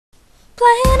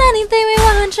Playing anything we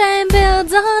want, try and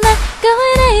build on that.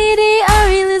 Going 80, are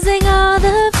we losing all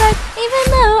the fight? Even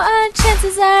though our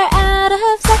chances are out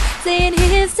of sight, saying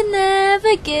here's to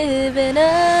never giving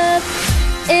up.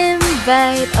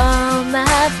 Invite all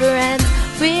my friends,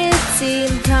 we'll team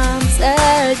comps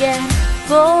again.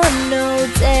 For no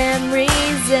damn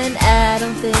reason, I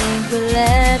don't think we'll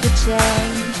ever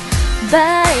change.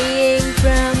 Buying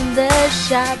from the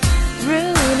shop,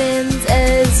 ruinings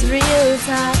as real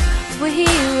talk. We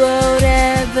won't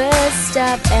ever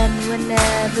stop, and we're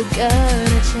never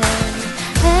gonna change.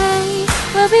 Hey,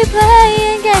 we'll be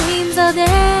playing games all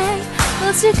day.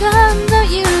 Those who come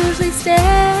don't usually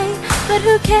stay, but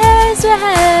who cares, we're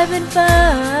having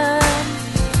fun.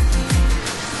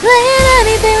 Playing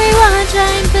anything we want, try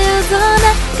and build on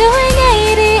that. Going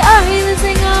 80, are we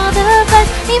losing all the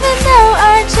fights? Even though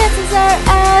our chances are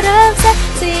out of sight,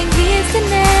 saying here's to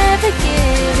never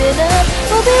giving up.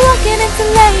 We'll be walking into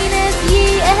lane as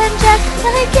Yi and Jack.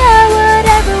 Like yeah,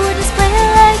 whatever, we're just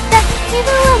playing like that. Even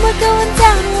when we're going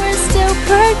down, we're still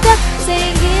perked up,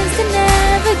 saying here's to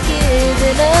never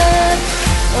giving up.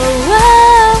 Oh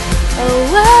wow, oh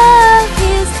wow,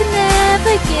 here's to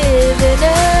never giving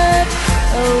up.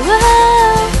 Oh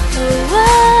wow,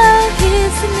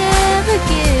 here's to never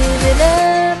giving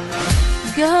up.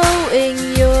 Going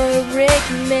Yorick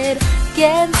mid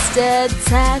against a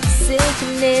toxic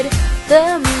nid.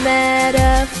 The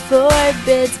meta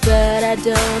forbids, but I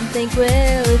don't think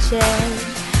we'll change.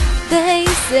 They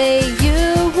say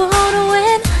you won't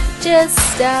win, just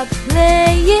stop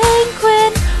playing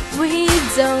Quinn. We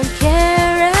don't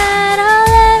care at all,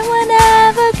 and we're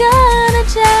never gonna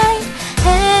change.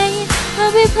 Hey,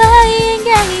 we'll be playing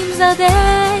games all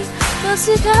day. Those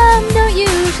who come don't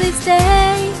usually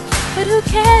stay, but who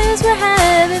cares, we're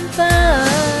having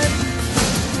fun.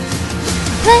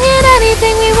 Playing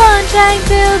anything we want, try and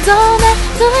build on that.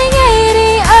 Going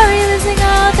 80, are we losing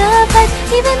all the fights?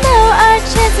 Even though our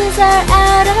chances are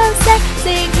out of sight,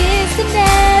 saying here's to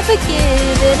never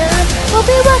giving up. We'll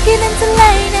be walking into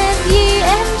lane as Yi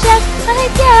and Jack. Like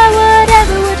yeah,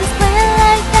 whatever, we're just playing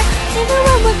like that. Even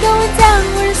when we're going down,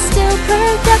 we're still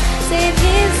perked up, saying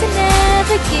here's to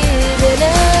never giving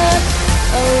up.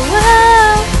 Oh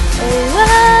wow,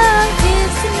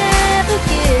 here's to never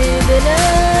giving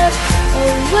up.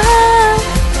 Oh wow,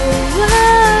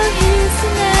 here's to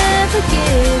never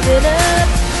giving up.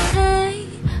 Hey,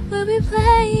 we'll be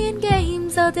playing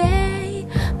games all day.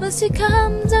 Most who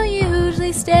come don't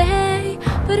usually stay,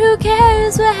 but who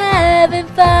cares, we're having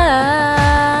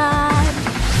fun.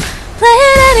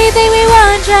 Playing anything we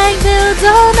want, trying to build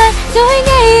all night. Going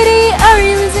 80, are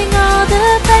we losing all the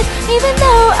fights? Even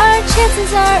though our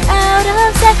chances are out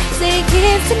of sight, saying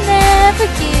here's to never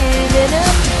giving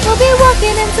up. We'll be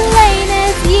walking into lane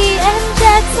as Yi and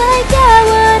Jack's. Like yeah,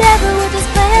 whatever, we're just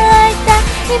playing like that.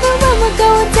 Even when we're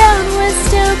going down, we're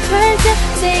still perked up,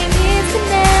 saying here's to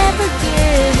never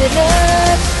giving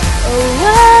up.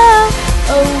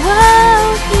 Oh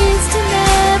wow, here's to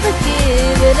never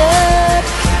giving up.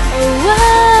 Oh wow.